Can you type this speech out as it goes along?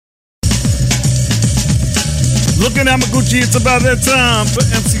Looking at Maguchi, it's about that time for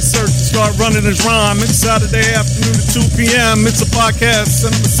MC Search to start running his rhyme. It's Saturday afternoon at 2 p.m. It's a podcast,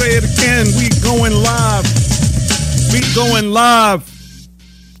 and I'm going to say it again. We going live. We going live.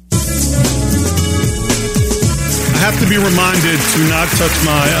 I have to be reminded to not touch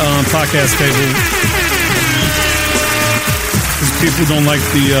my podcast table because people don't like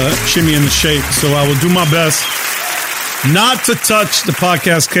the shimmy and the shake. So I will do my best not to touch the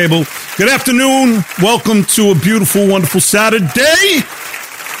podcast cable. Good afternoon. Welcome to a beautiful, wonderful Saturday.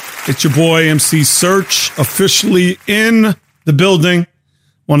 It's your boy, MC Search, officially in the building.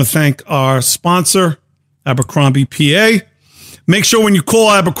 Want to thank our sponsor, Abercrombie PA. Make sure when you call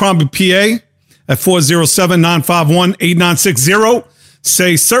Abercrombie PA at 407-951-8960,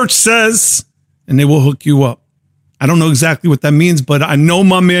 say Search says, and they will hook you up. I don't know exactly what that means, but I know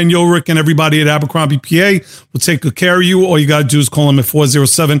my man Yorik and everybody at Abercrombie PA will take good care of you. All you got to do is call them at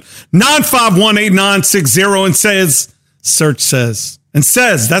 407-951-8960 and says, Search says. And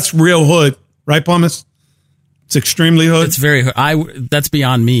says, that's real hood. Right, Pumice? It's extremely hood. It's very hood. That's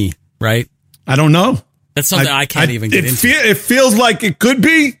beyond me, right? I don't know. That's something I can't even get into. It feels like it could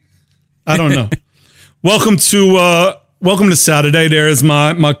be. I don't know. Welcome to Saturday. There is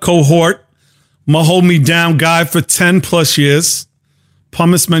my cohort. My hold me down guy for 10 plus years,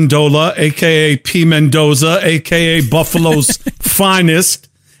 Pumice Mendola, a.k.a. P. Mendoza, a.k.a. Buffalo's finest,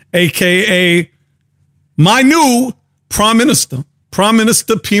 a.k.a. my new Prime Minister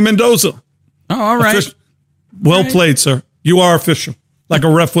P. Mendoza. Oh, all right. Well played, sir. You are official, like a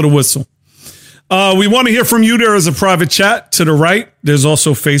ref with a whistle. We want to hear from you. There is a private chat to the right. There's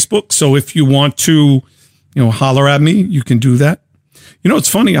also Facebook. So if you want to, holler at me, you can do that. It's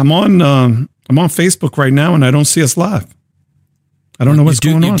funny. I'm on Facebook right now, and I don't see us live. I don't know what's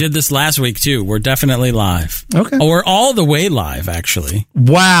going on. You did this last week, too. We're definitely live. Okay. Oh, we're all the way live, actually.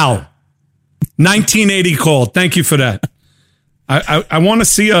 Wow. 1980 call. Thank you for that. I want to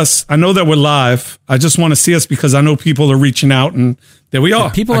see us. I know that we're live. I just want to see us because I know people are reaching out, and there we are.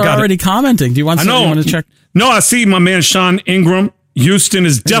 People are already commenting. Do you want to check? No, I see my man Sean Ingram. Houston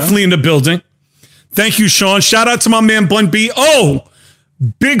is definitely in the building. Thank you, Sean. Shout out to my man Bun B. Oh,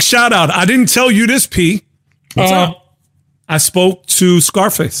 big shout out. I didn't tell you this, P. What's up? I spoke to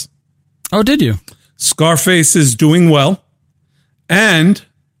Scarface. Oh, did you? Scarface is doing well. And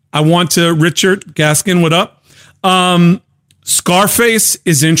I want to, Richard Gaskin, what up? Scarface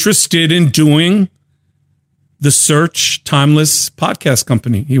is interested in doing the Search Timeless podcast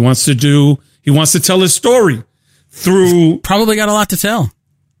company. He wants to tell his story through. Probably got a lot to tell.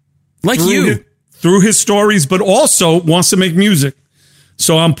 Through his stories, but also wants to make music.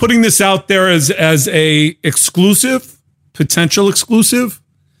 So I'm putting this out there as a potential exclusive,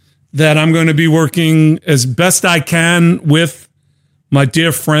 that I'm going to be working as best I can with my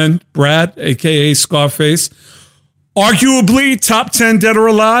dear friend, Brad, a.k.a. Scarface. Arguably top 10 dead or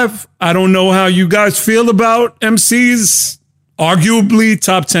alive. I don't know how you guys feel about MCs. Arguably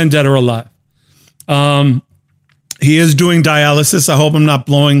top 10 dead or alive. He is doing dialysis. I hope I'm not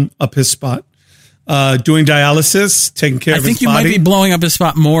blowing up his spot. Doing dialysis, taking care of his body. I think you might be blowing up his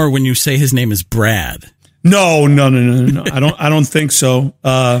spot more when you say his name is Brad. No. I don't think so.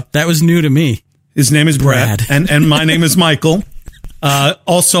 That was new to me. His name is Brad. And my name is Michael.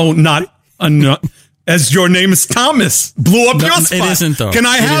 Also not as your name is Thomas. Blew up your spot. It isn't, though. Can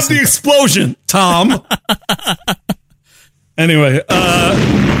I have the explosion, Tom? Anyway,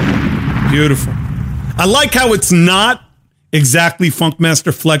 beautiful. I like how it's not exactly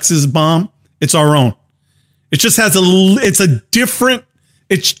Funkmaster Flex's bomb. It's our own. It just has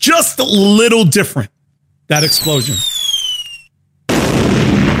it's just a little different. That explosion.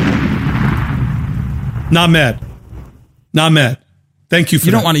 Not mad. Thank you for that.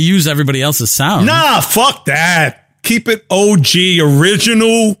 You don't want to use everybody else's sound. Nah, fuck that. Keep it OG,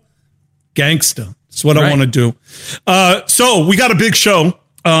 original gangster. That's what I want to do. So we got a big show.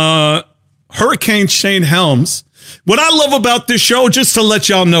 Hurricane Shane Helms. What I love about this show, just to let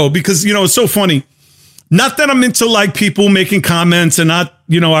y'all know, because, it's so funny. Not that I'm into like people making comments and I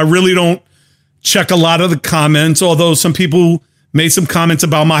really don't check a lot of the comments, although some people made some comments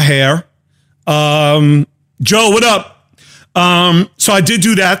about my hair. Joe, what up? So I did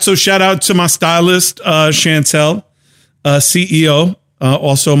do that. So shout out to my stylist, Chantel, CEO,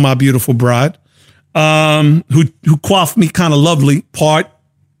 also my beautiful bride, who coiffed me kind of lovely, part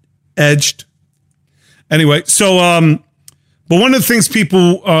edged. Anyway, so, but one of the things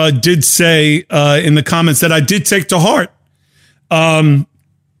people did say in the comments that I did take to heart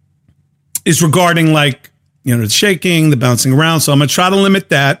is regarding the shaking, the bouncing around. So I'm going to try to limit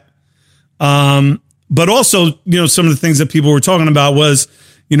that. But also, some of the things that people were talking about was,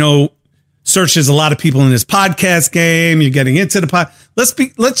 Search, there's a lot of people in this podcast game. You're getting into the pod. Let's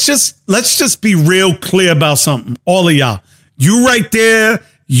just be real clear about something. All of y'all. You right there.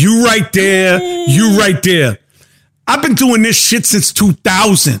 You right there. You right there. I've been doing this shit since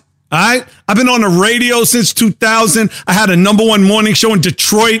 2000. All right. I've been on the radio since 2000. I had a #1 morning show in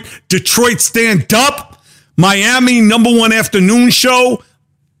Detroit. Detroit Stand Up. Miami #1 afternoon show.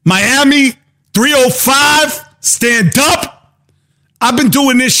 Miami 305 Stand Up. I've been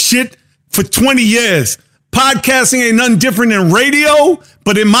doing this shit for 20 years. Podcasting ain't nothing different than radio,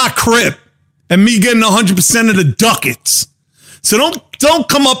 but in my crib. And me getting 100% of the ducats. So don't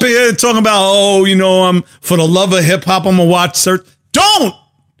come up here talking about, I'm for the love of hip hop, I'm gonna watch search. Don't.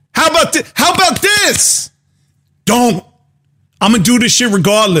 How about this? Don't. I'm gonna do this shit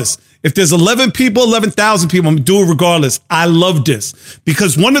regardless. If there's 11,000 people, I'm gonna do it regardless. I love this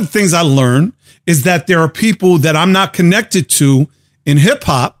because one of the things I learned is that there are people that I'm not connected to in hip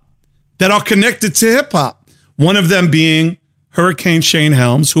hop that are connected to hip hop. One of them being Hurricane Shane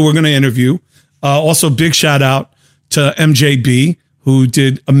Helms, who we're going to interview. Also, big shout out to MJB, who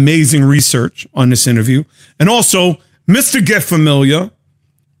did amazing research on this interview. And also, Mr. Get Familiar,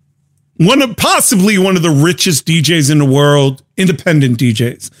 possibly one of the richest DJs in the world, independent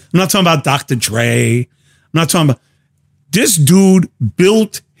DJs. I'm not talking about Dr. Dre. I'm not talking about... This dude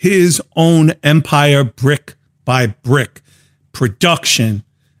built his own empire brick by brick. Production,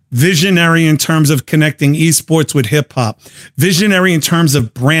 visionary in terms of connecting esports with hip hop, visionary in terms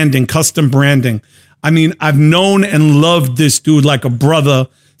of branding, custom branding. I mean, I've known and loved this dude like a brother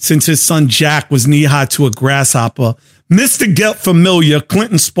since his son Jack was knee high to a grasshopper. Mr. Get Familiar,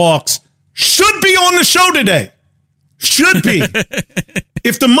 Clinton Sparks, should be on the show today. Should be.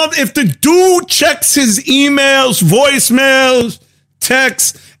 If the dude checks his emails, voicemails,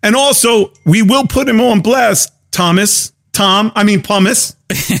 texts, and also we will put him on blast, Pumice.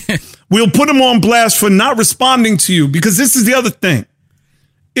 We'll put him on blast for not responding to you because this is the other thing.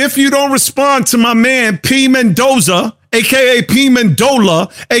 If you don't respond to my man P. Mendoza, a.k.a. P.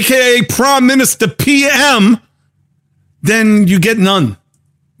 Mendola, a.k.a. Prime Minister PM, then you get none.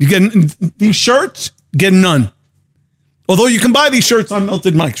 You get these shirts, get none. Although you can buy these shirts on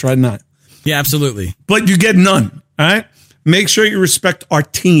Melted Mics right now. Yeah, absolutely. But you get none, all right? Make sure you respect our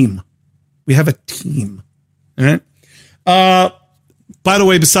team. We have a team, all right? By the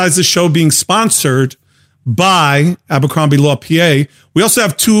way, besides the show being sponsored by Abercrombie Law PA, we also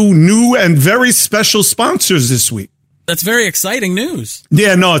have 2 new and very special sponsors this week. That's very exciting news.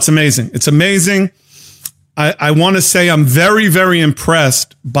 Yeah, no, it's amazing. It's amazing. I want to say I'm very, very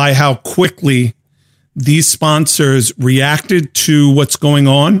impressed by how quickly these sponsors reacted to what's going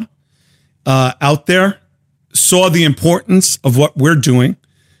on out there, saw the importance of what we're doing,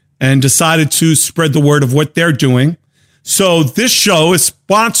 and decided to spread the word of what they're doing. So this show is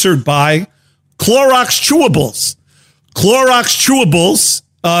sponsored by Clorox Chewables. Clorox Chewables,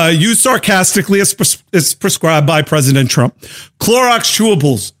 used sarcastically, is prescribed by President Trump. Clorox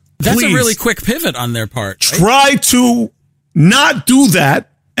Chewables. That's please, a really quick pivot on their part. Right? Try to not do that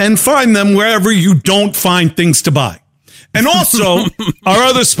and find them wherever you don't find things to buy. And also, our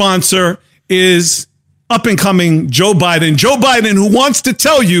other sponsor is up and coming Joe Biden. Joe Biden, who wants to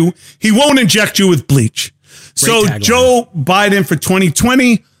tell you he won't inject you with bleach. So Joe Biden for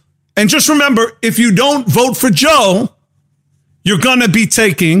 2020. And just remember, if you don't vote for Joe, you're going to be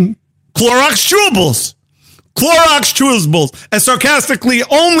taking Clorox Chewables. Clorox Chewables, as sarcastically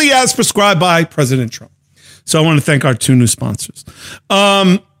only as prescribed by President Trump. So I want to thank our 2 new sponsors.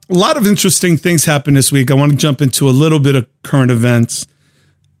 A lot of interesting things happened this week. I want to jump into a little bit of current events.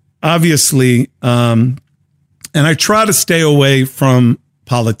 Obviously, and I try to stay away from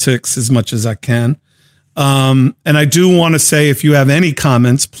politics as much as I can. And I do want to say, if you have any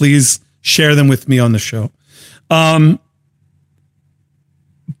comments, please share them with me on the show.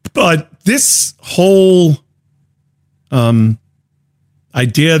 But this whole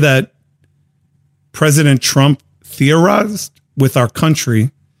idea that President Trump theorized with our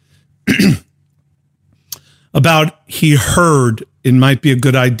country about he heard it might be a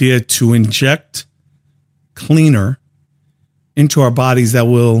good idea to inject cleaner into our bodies that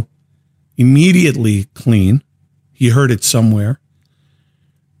will immediately clean. He heard it somewhere.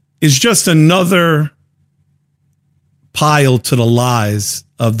 Is just another pile to the lies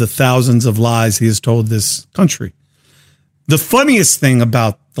of the thousands of lies he has told this country. The funniest thing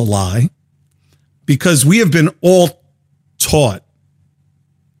about the lie, because we have been all taught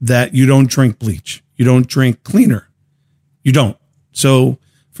that you don't drink bleach, you don't drink cleaner, you don't. So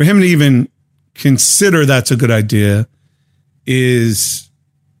for him to even consider that's a good idea is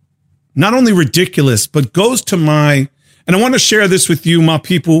not only ridiculous, but goes to and I want to share this with you, my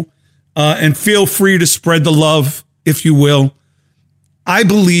people. and feel free to spread the love, if you will. I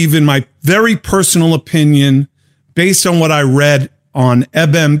believe, in my very personal opinion, based on what I read on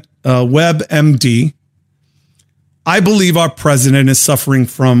WebMD, I believe our president is suffering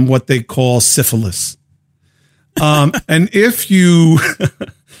from what they call syphilis. And if you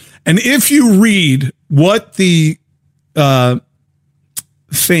read what the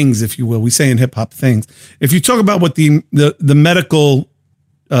things, if you will, we say in hip hop things. If you talk about what the medical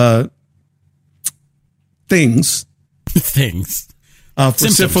things for symptoms.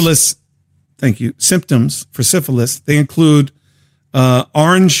 Syphilis, thank you, symptoms for syphilis, they include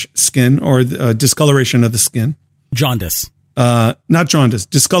orange skin or discoloration of the skin. Jaundice. Not jaundice,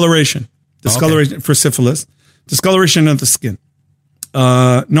 discoloration. Discoloration for syphilis. Discoloration of the skin.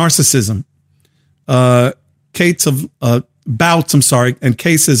 Narcissism. And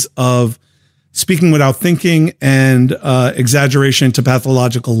cases of speaking without thinking and exaggeration to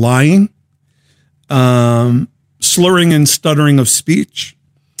pathological lying. Slurring and stuttering of speech.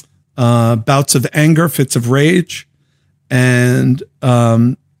 Bouts of anger, fits of rage, and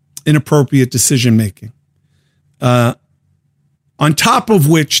inappropriate decision making. On top of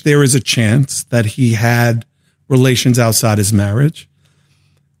which there is a chance that he had relations outside his marriage.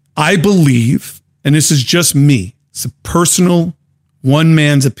 I believe, and this is just me, it's a personal one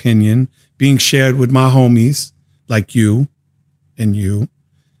man's opinion being shared with my homies like you and you.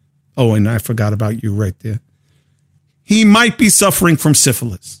 Oh, and I forgot about you right there. He might be suffering from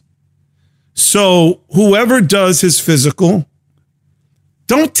syphilis. So whoever does his physical,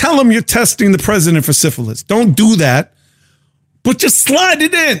 don't tell him you're testing the president for syphilis. Don't do that. But just slide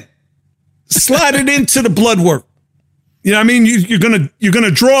it in. Slide it into the blood work. You know what I mean? You're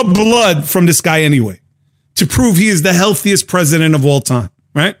gonna draw blood from this guy anyway to prove he is the healthiest president of all time,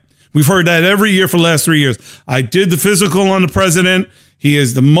 right? We've heard that every year for the last 3 years. I did the physical on the president. He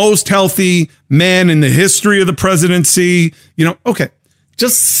is the most healthy man in the history of the presidency. You know, okay.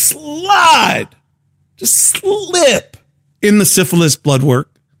 Just slide. Just slip in the syphilis blood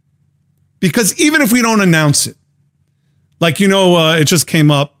work. Because even if we don't announce it, like, you know, it just came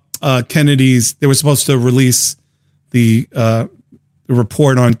up, Kennedy's, they were supposed to release the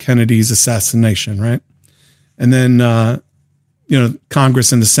report on Kennedy's assassination, right? And then, you know,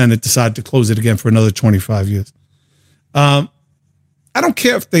 Congress and the Senate decided to close it again for another 25 years. I don't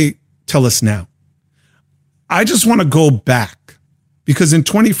care if they tell us now. I just want to go back because in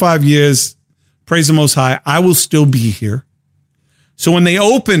 25 years, praise the Most High, I will still be here. So when they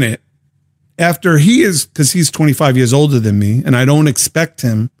open it, after he is, because he's 25 years older than me, and I don't expect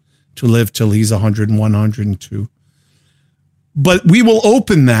him to live till he's 101, 102. But we will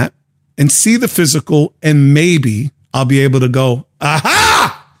open that and see the physical, and maybe I'll be able to go,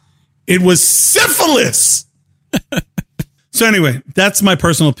 aha, it was syphilis. So anyway, that's my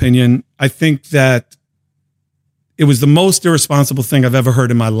personal opinion. I think that it was the most irresponsible thing I've ever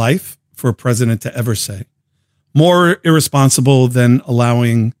heard in my life for a president to ever say. More irresponsible than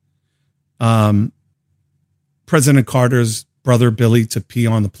allowing President Carter's brother, Billy, to pee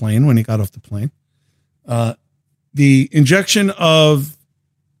on the plane when he got off the plane. The injection of,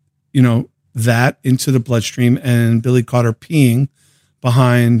 you know, that into the bloodstream and Billy Carter peeing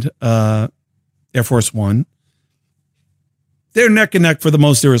behind Air Force One. They're neck and neck for the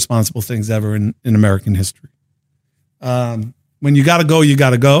most irresponsible things ever in American history. When you got to go, you got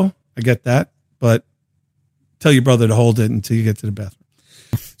to go. I get that. But tell your brother to hold it until you get to the bathroom.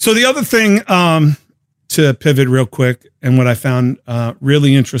 So the other thing, to pivot real quick, and what I found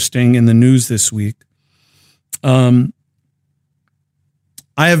really interesting in the news this week, I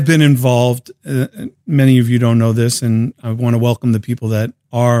have been involved, many of you don't know this, and I want to welcome the people that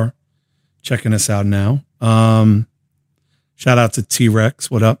are checking us out now. Shout out to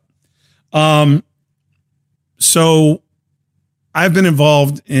T-Rex, what up? So I've been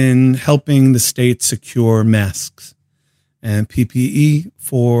involved in helping the state secure masks and PPE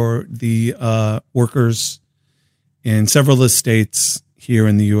for the workers in several of the states here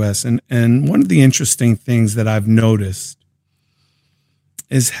in the U.S. And one of the interesting things that I've noticed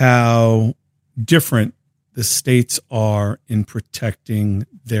is how different the states are in protecting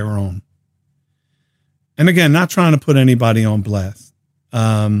their own. And again, not trying to put anybody on blast.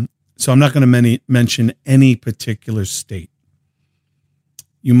 So I'm not going to mention any particular state.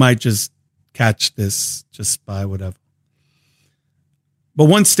 You might just catch this just by whatever. But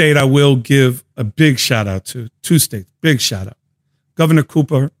one state I will give a big shout out to, two states, big shout out. Governor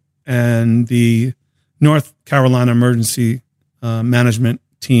Cooper and the North Carolina Emergency Management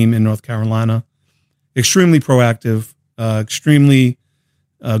team in North Carolina, extremely proactive, extremely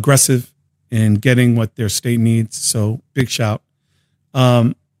aggressive in getting what their state needs. So big shout.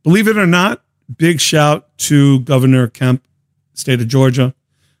 believe it or not, big shout to Governor Kemp, state of Georgia.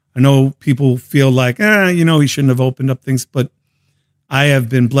 I know people feel like, he shouldn't have opened up things, but I have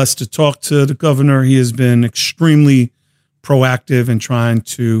been blessed to talk to the governor. He has been extremely proactive in trying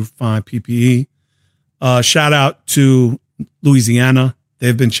to find PPE. Shout out to Louisiana.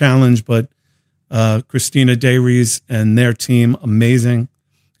 They've been challenged, but Christina Dayries and their team, amazing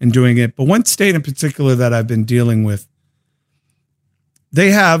in doing it. But one state in particular that I've been dealing with,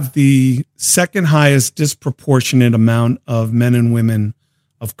 they have the second highest disproportionate amount of men and women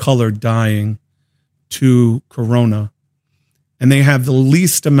of color dying to corona. And they have the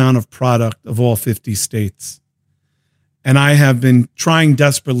least amount of product of all 50 states. And I have been trying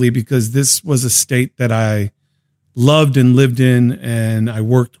desperately because this was a state that I loved and lived in and I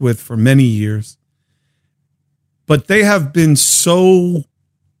worked with for many years. But they have been so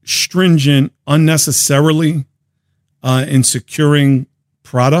stringent unnecessarily in securing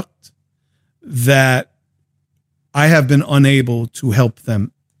product that I have been unable to help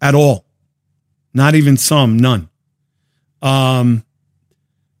them at all. Not even some, none. And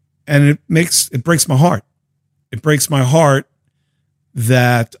it breaks my heart. It breaks my heart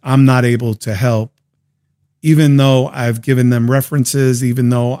that I'm not able to help, even though I've given them references, even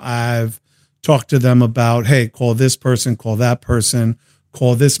though I've talked to them about, hey, call this person, call that person,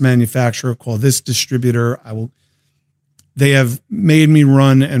 call this manufacturer, call this distributor. They have made me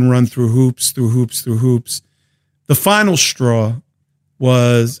run through hoops. The final straw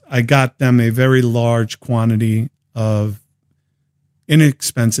was I got them a very large quantity of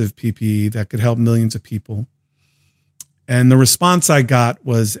inexpensive PPE that could help millions of people. And the response I got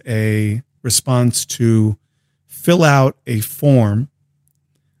was a response to fill out a form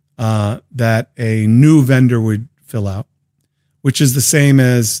that a new vendor would fill out, which is the same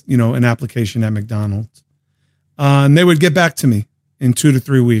as, an application at McDonald's. And they would get back to me in 2 to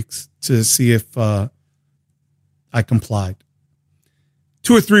 3 weeks to see if I complied.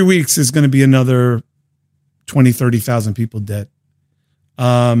 2 or 3 weeks is going to be another 20, 30,000 people dead.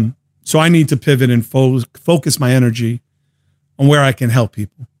 So I need to pivot and focus my energy on where I can help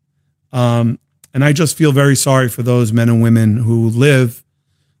people. And I just feel very sorry for those men and women who live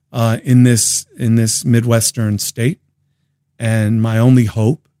in this Midwestern state. And my only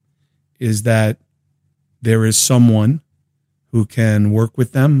hope is that there is someone who can work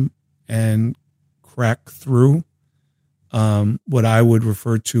with them and crack through what I would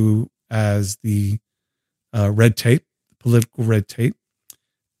refer to as the red tape, political red tape,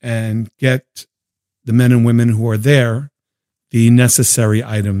 and get the men and women who are there the necessary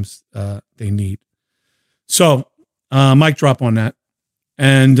items they need. So, mic drop on that.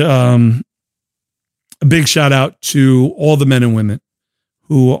 And a big shout out to all the men and women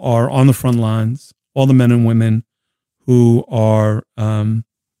who are on the front lines, all the men and women who are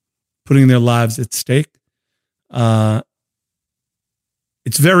putting their lives at stake.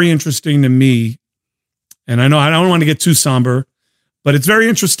 It's very interesting to me, and I know I don't want to get too somber, but it's very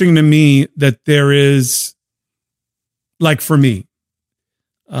interesting to me that there is, like for me,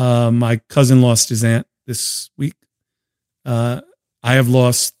 my cousin lost his aunt this week. I have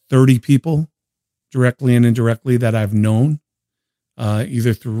lost 30 people directly and indirectly that I've known,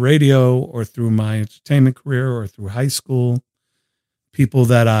 either through radio or through my entertainment career or through high school, people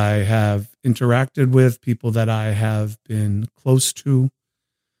that I have interacted with, people that I have been close to.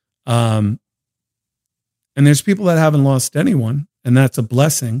 And there's people that haven't lost anyone, and that's a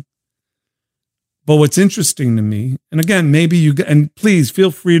blessing. But what's interesting to me, and again, and please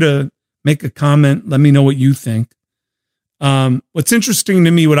feel free to make a comment. Let me know what you think. What's interesting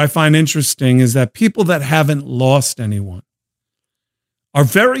to me, what I find interesting is that people that haven't lost anyone are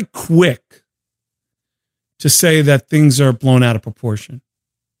very quick to say that things are blown out of proportion,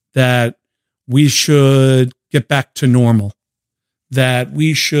 that we should get back to normal, that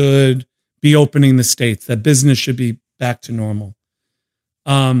we should be opening the states, that business should be back to normal.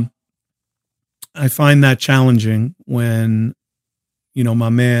 I find that challenging when, my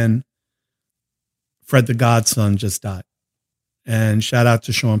man, Fred the Godson, just died. And shout out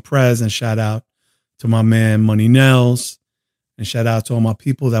to Sean Prez, and shout out to my man, Money Nels, and shout out to all my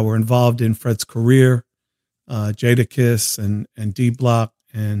people that were involved in Fred's career, Jadakiss and D-Block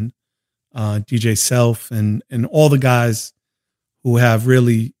and DJ Self and all the guys who have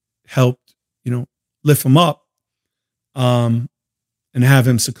really helped, lift him up and have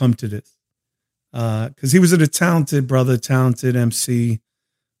him succumb to this. Because he was a talented brother, talented MC.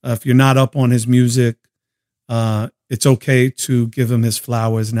 If you're not up on his music, it's okay to give him his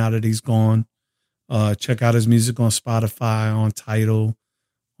flowers now that he's gone. Check out his music on Spotify, on Tidal,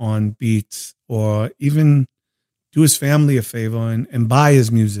 on Beats, or even do his family a favor and buy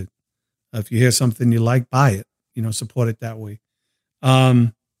his music. If you hear something you like, buy it. Support it that way.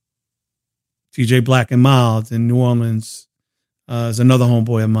 TJ Black and Mild in New Orleans is another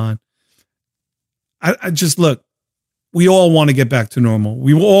homeboy of mine. I just look, we all want to get back to normal.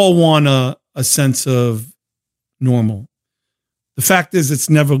 We all want a sense of normal. The fact is, it's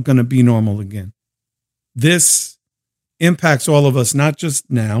never going to be normal again. This impacts all of us, not just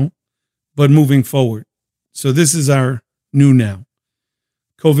now, but moving forward. So this is our new now.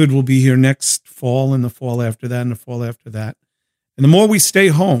 COVID will be here next fall and the fall after that and the fall after that. And the more we stay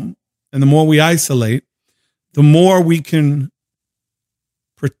home and the more we isolate, the more we can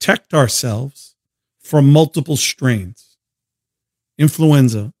protect ourselves from multiple strains.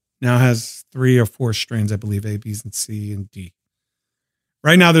 Influenza now has 3 or 4 strains, I believe, A, B, and C, and D.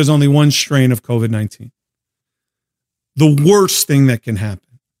 Right now, there's only one strain of COVID-19. The worst thing that can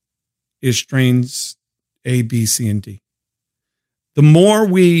happen is strains A, B, C, and D. The more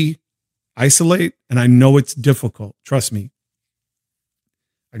we isolate, and I know it's difficult, trust me.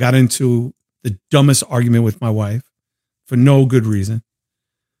 I got into the dumbest argument with my wife for no good reason.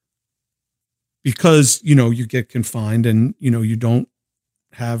 Because, you get confined and, you don't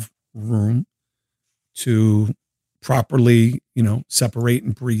have room to properly, separate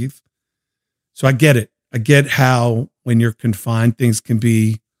and breathe. So I get it. I get how when you're confined, things can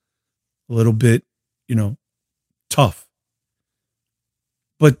be a little bit, tough.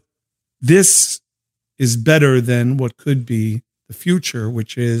 But this is better than what could be the future,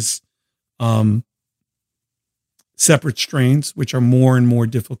 which is separate strains, which are more and more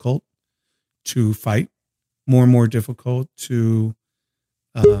difficult to fight, more and more difficult to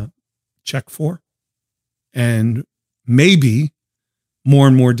check for, and maybe more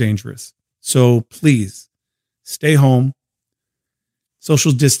and more dangerous. So please stay home,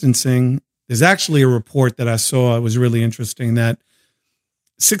 social distancing. There's actually a report that I saw. It was really interesting that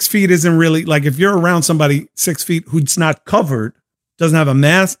 6 feet isn't really like if you're around somebody 6 feet who's not covered, doesn't have a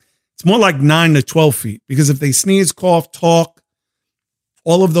mask, it's more like 9 to 12 feet because if they sneeze, cough, talk,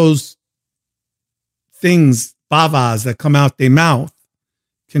 all of those things, bavas that come out their mouth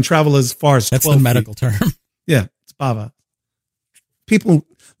can travel as far as 12 That's the medical feet. term. Yeah, it's bava. People,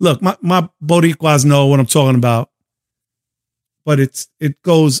 look, my Boricuas know what I'm talking about, but it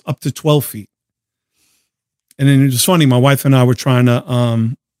goes up to 12 feet. And then it's funny, my wife and I were trying to,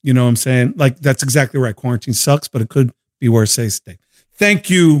 I'm saying, like, that's exactly right. Quarantine sucks, but it could be worse. Stay. Thank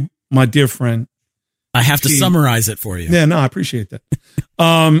you, my dear friend. I have to summarize it for you. Yeah, no, I appreciate that.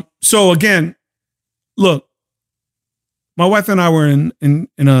 So again, look, my wife and I were in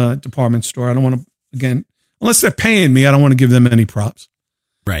a department store. I don't want to, again, unless they're paying me, I don't want to give them any props.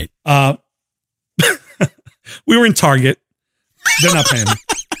 Right. We were in Target. They're not paying me.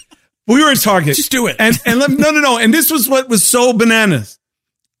 We were in Target. Just do it. And no. And this was what was so bananas.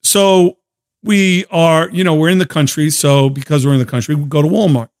 So we are, we're in the country. So because we're in the country, we go to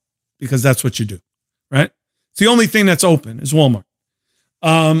Walmart because that's what you do, right? It's the only thing that's open is Walmart.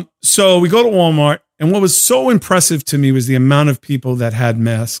 So we go to Walmart. And what was so impressive to me was the amount of people that had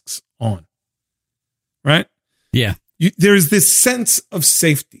masks on, right? Yeah. There's this sense of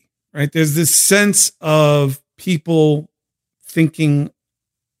safety, right? There's this sense of people thinking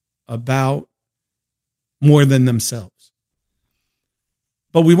about more than themselves.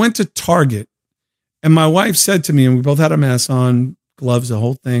 But we went to Target and my wife said to me, and we both had a mask on, gloves, the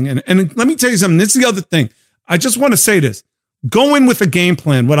whole thing. And let me tell you something. This is the other thing. I just want to say this. Go in with a game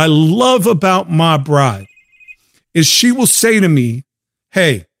plan. What I love about my bride is she will say to me,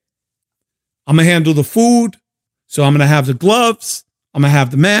 hey, I'm going to handle the food. So I'm going to have the gloves. I'm going to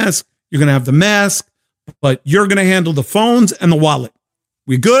have the mask. You're going to have the mask, but you're going to handle the phones and the wallet.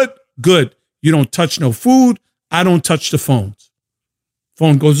 We good? Good. You don't touch no food. I don't touch the phones.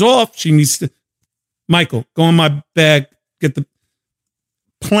 Phone goes off. She needs to, Michael, go in my bag, get the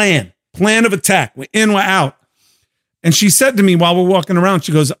plan of attack. We're in, we're out. And she said to me while we're walking around,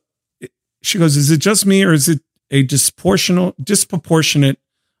 she goes, is it just me or is it a disproportionate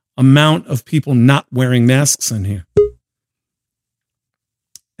amount of people not wearing masks in here?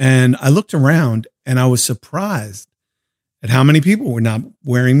 And I looked around and I was surprised at how many people were not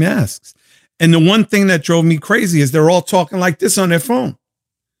wearing masks. And the one thing that drove me crazy is they're all talking like this on their phone.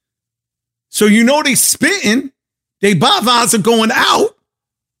 So they spitting, they bavas are going out.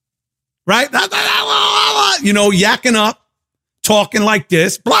 Right? Yakking up, talking like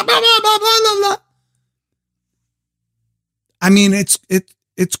this, blah, blah, blah, blah, blah, blah, blah. I mean, it's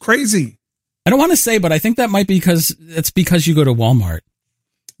crazy. I don't want to say, but I think that might be because you go to Walmart.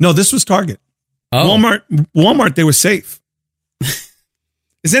 No, this was Target. Oh. Walmart, they were safe.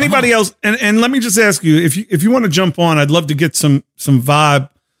 Is anybody else? And let me just ask you, if you want to jump on, I'd love to get some vibe,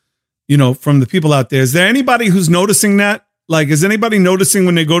 from the people out there. Is there anybody who's noticing that? Like, is anybody noticing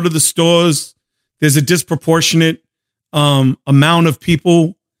when they go to the stores, there's a disproportionate amount of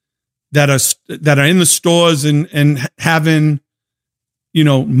people that are in the stores and having,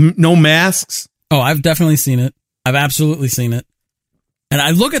 no masks? Oh, I've definitely seen it. I've absolutely seen it. And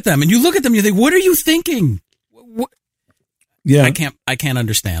I look at them, and you look at them, and you think, what are you thinking? Yeah, I can't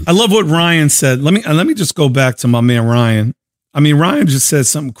understand. I love what Ryan said. Let me just go back to my man Ryan. I mean, Ryan just said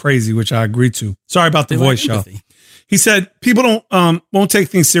something crazy, which I agree to. Sorry about the voice, y'all. He said people won't take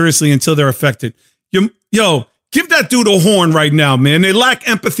things seriously until they're affected. Yo, give that dude a horn right now, man. They lack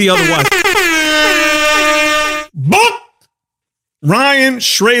empathy otherwise. Bong! Ryan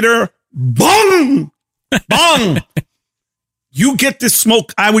Schrader, bong! Bong! You get this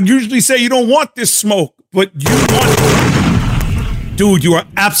smoke. I would usually say you don't want this smoke, but you want it. Dude, you are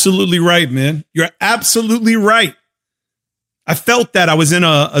absolutely right, man. You're absolutely right. I felt that. I was in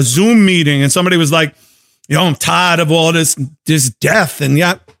a Zoom meeting and somebody was like, I'm tired of all this death. And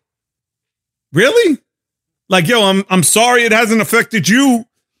yeah, really? Like, I'm sorry it hasn't affected you.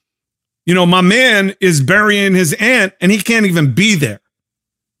 My man is burying his aunt and he can't even be there.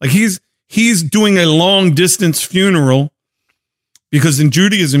 Like he's doing a long distance funeral because in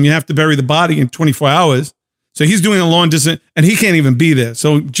Judaism, you have to bury the body in 24 hours. So he's doing a long distance and he can't even be there.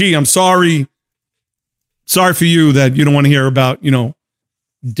 So, I'm sorry. Sorry for you that you don't want to hear about,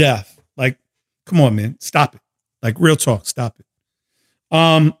 death. Like, come on, man. Stop it. Like, real talk. Stop it.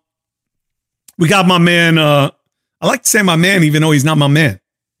 We got my man. I like to say my man, even though he's not my man.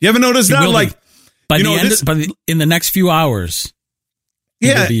 You ever notice that? Like, in the next few hours, he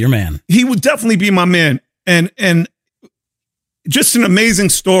will be your man. He would definitely be my man. And just an amazing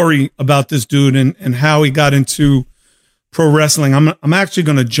story about this dude and how he got into pro wrestling. I'm actually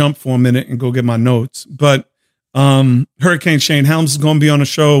going to jump for a minute and go get my notes. But Hurricane Shane Helms is going to be on the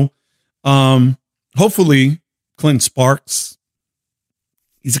show. Hopefully, Clinton Sparks.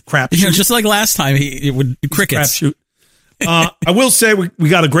 He's a crapshoot. Just like last time, it would crickets. Crapshoot. I will say we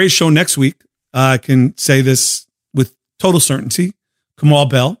got a great show next week. I can say this with total certainty. Kamal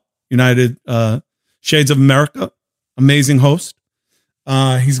Bell, United Shades of America, amazing host.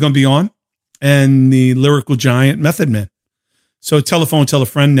 He's going to be on, and the lyrical giant Method Man. So tell a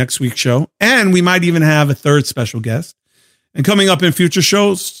friend next week's show. And we might even have a third special guest. And coming up in future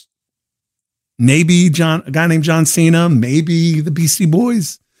shows, maybe a guy named John Cena, maybe the Beastie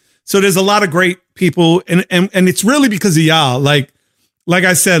Boys. So there's a lot of great people. And it's really because of y'all. Like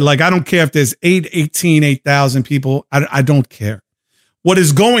I said, I don't care if there's 8,000 people. I don't care. What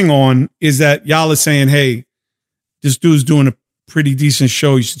is going on is that y'all are saying, hey, this dude's doing a pretty decent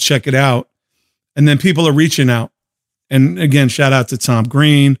show. You should check it out. And then people are reaching out. And again, shout out to Tom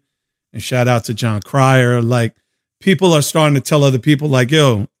Green and shout out to John Cryer. Like, people are starting to tell other people, like,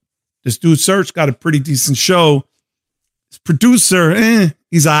 yo, this dude Search got a pretty decent show. His producer,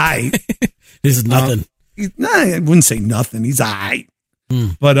 he's all right. This is nothing. I wouldn't say nothing. He's all right.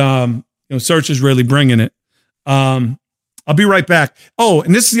 But, Search is really bringing it. I'll be right back. Oh,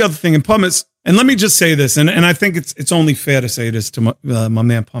 and this is the other thing in Pumice. And let me just say this, and I think it's only fair to say this to my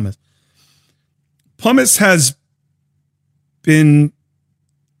man Pumice. Pumice has been,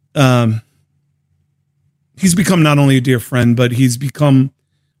 he's become not only a dear friend, but he's become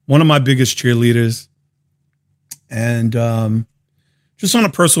one of my biggest cheerleaders. And just on a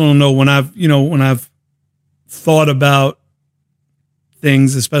personal note, when I've thought about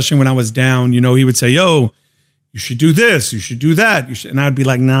things, especially when I was down, he would say, yo, you should do this, you should do that. And I'd be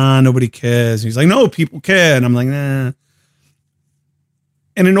like, nah, nobody cares. And he's like, no, people care. And I'm like, nah.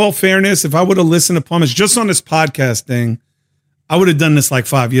 And in all fairness, if I would have listened to Pumice just on this podcast thing, I would have done this like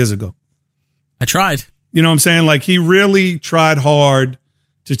 5 years ago. I tried. You know what I'm saying? Like, he really tried hard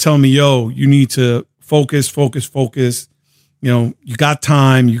to tell me, yo, you need to focus. You got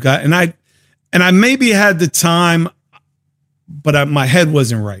time. And I maybe had the time, but my head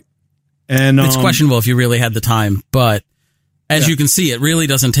wasn't right. And it's questionable if you really had the time, but as you can see, it really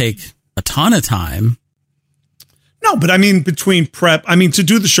doesn't take a ton of time. No, but I mean, between prep, to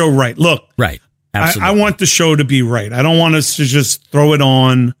do the show right. Look, right. Absolutely. I want the show to be right. I don't want us to just throw it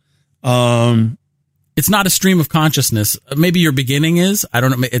on. It's not a stream of consciousness. Maybe your beginning is. I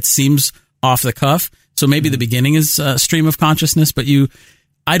don't know. It seems off the cuff. So maybe the beginning is a stream of consciousness, but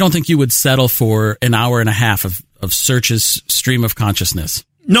I don't think you would settle for an hour and a half of Search's stream of consciousness.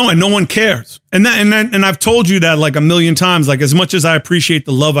 No, and no one cares. And I've told you that like a million times. Like, as much as I appreciate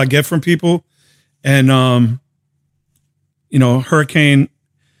the love I get from people, and Hurricane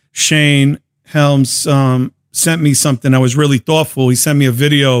Shane Helms, sent me something that was really thoughtful. He sent me a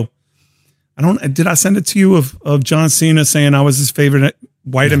video. Did I send it to you of John Cena saying I was his favorite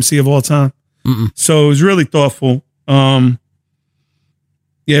white MC of all time? Mm-mm. So it was really thoughtful.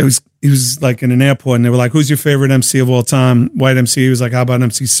 He was like in an airport and they were like, who's your favorite MC of all time? White MC. He was like, how about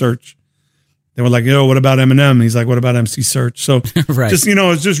MC Search? They were like, yo, what about Eminem? He's like, what about MC Search? So right. just,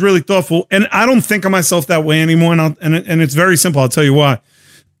 it's just really thoughtful. And I don't think of myself that way anymore. And it's very simple. I'll tell you why.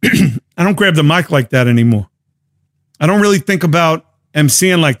 I don't grab the mic like that anymore. I don't really think about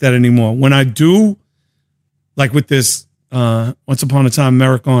MCing like that anymore. When I do, like with this Once Upon a Time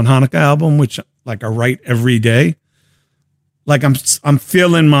America on Hanukkah album, which like I write every day, like I'm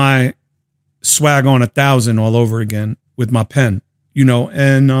feeling my swag on 1,000 all over again with my pen,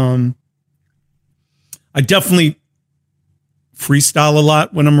 and I definitely freestyle a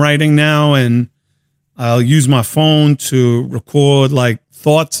lot when I'm writing now, and I'll use my phone to record like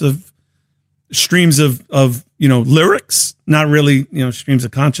thoughts of streams of lyrics, not really, streams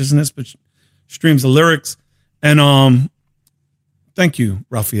of consciousness, but streams of lyrics. And thank you,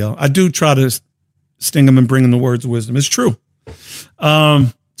 Raphael. I do try to sting him and bring him the words of wisdom. It's true.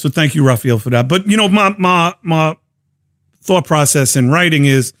 So thank you, Raphael, for that. But my thought process in writing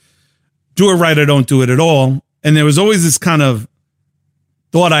is do it right or don't do it at all. And there was always this kind of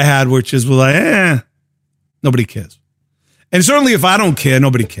thought I had, which is nobody cares. And certainly if I don't care,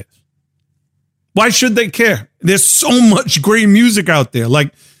 nobody cares. Why should they care? There's so much great music out there.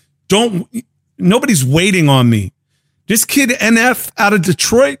 Like, nobody's waiting on me. This kid NF out of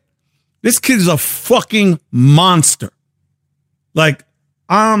Detroit, this kid is a fucking monster. Like,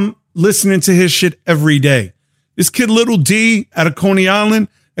 I'm listening to his shit every day. This kid Little D out of Coney Island,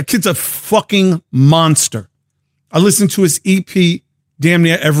 that kid's a fucking monster. I listen to his EP damn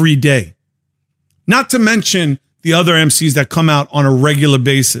near every day. Not to mention the other MCs that come out on a regular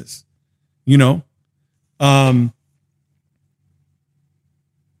basis,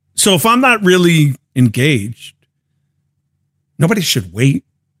 So if I'm not really engaged, nobody should wait.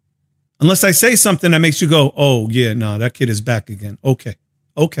 Unless I say something that makes you go, oh, yeah, no, that kid is back again. Okay.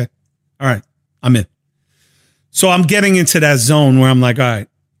 All right, I'm in. So I'm getting into that zone where I'm like, all right,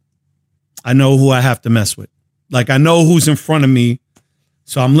 I know who I have to mess with. Like, I know who's in front of me.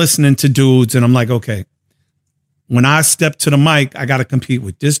 So I'm listening to dudes and I'm like, okay, when I step to the mic, I got to compete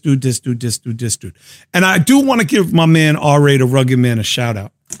with this dude. And I do want to give my man R.A. the Rugged Man a shout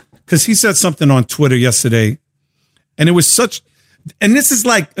out because he said something on Twitter yesterday. And it was and this is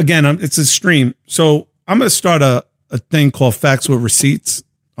like, again, it's a stream. So I'm going to start a thing called Facts with Receipts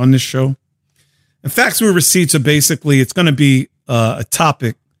on this show. And Facts with Receipts are basically, it's going to be a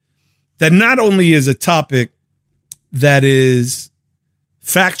topic that not only is a topic that is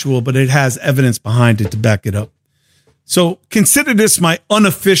factual, but it has evidence behind it to back it up. So consider this my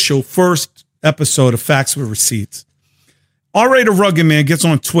unofficial first episode of Facts with Receipts. R.A. the Rugged Man gets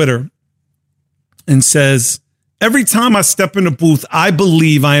on Twitter and says, every time I step in the booth, I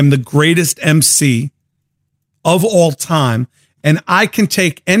believe I am the greatest MC of all time, and I can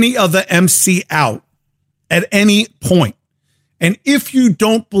take any other MC out at any point. And if you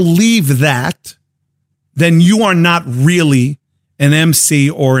don't believe that, then you are not really an MC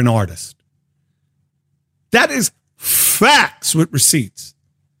or an artist. That is facts with receipts.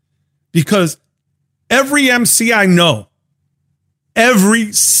 Because every MC I know,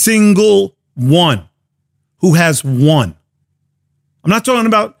 every single one who has won. I'm not talking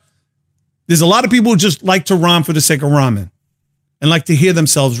about, there's a lot of people who just like to rhyme for the sake of rhyming and like to hear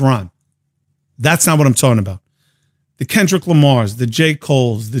themselves rhyme. That's not what I'm talking about. The Kendrick Lamars, the J.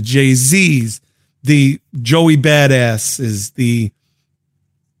 Coles, the Jay-Z's, the Joey Badasses,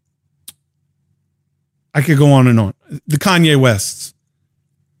 I could go on and on. The Kanye Wests,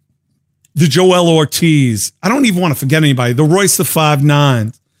 the Joel Ortiz. I don't even want to forget anybody. The Royce the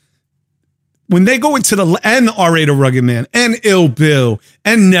 5'9". When they go into and R.A. the Rugged Man, and Ill Bill,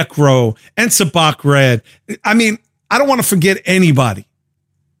 and Necro, and Sabak Red. I mean, I don't want to forget anybody.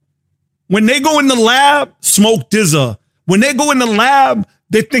 When they go in the lab, Smoke DZA. When they go in the lab,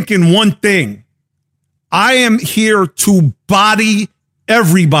 they're thinking one thing. I am here to body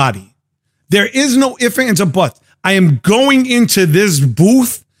everybody. There is no ifs, ands, or buts. I am going into this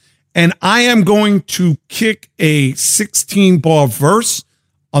booth and I am going to kick a 16-bar verse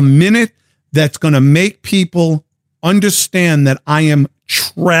a minute that's going to make people understand that I am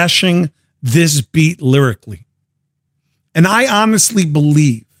trashing this beat lyrically. And I honestly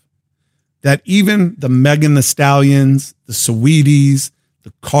believe that even the Megan Thee Stallions, the Saweeties,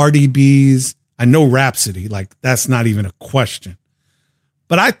 the Cardi B's, I know Rhapsody, like that's not even a question.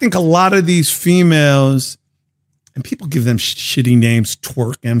 But I think a lot of these females, and people give them shitty names,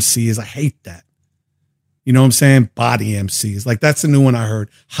 twerk MCs, I hate that. You know what I'm saying? Body MCs. Like, that's a new one I heard.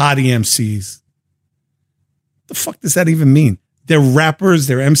 Hottie MCs. What the fuck does that even mean? They're rappers,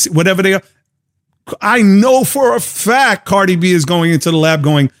 they're MC, whatever they are. I know for a fact Cardi B is going into the lab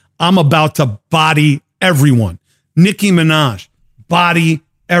going, I'm about to body everyone. Nicki Minaj, body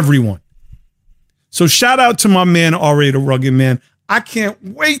everyone. So shout out to my man, R.A. the Rugged Man. I can't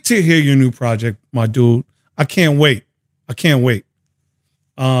wait to hear your new project, my dude. I can't wait.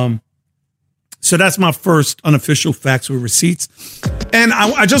 So that's my first unofficial facts with receipts. And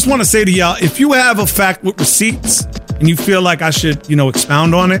I just want to say to y'all, if you have a fact with receipts and you feel like I should,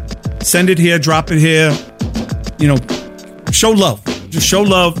 expound on it, send it here, drop it here, show love. Just show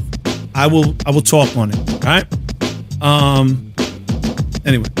love. I will talk on it. All right.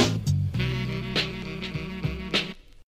 Anyway.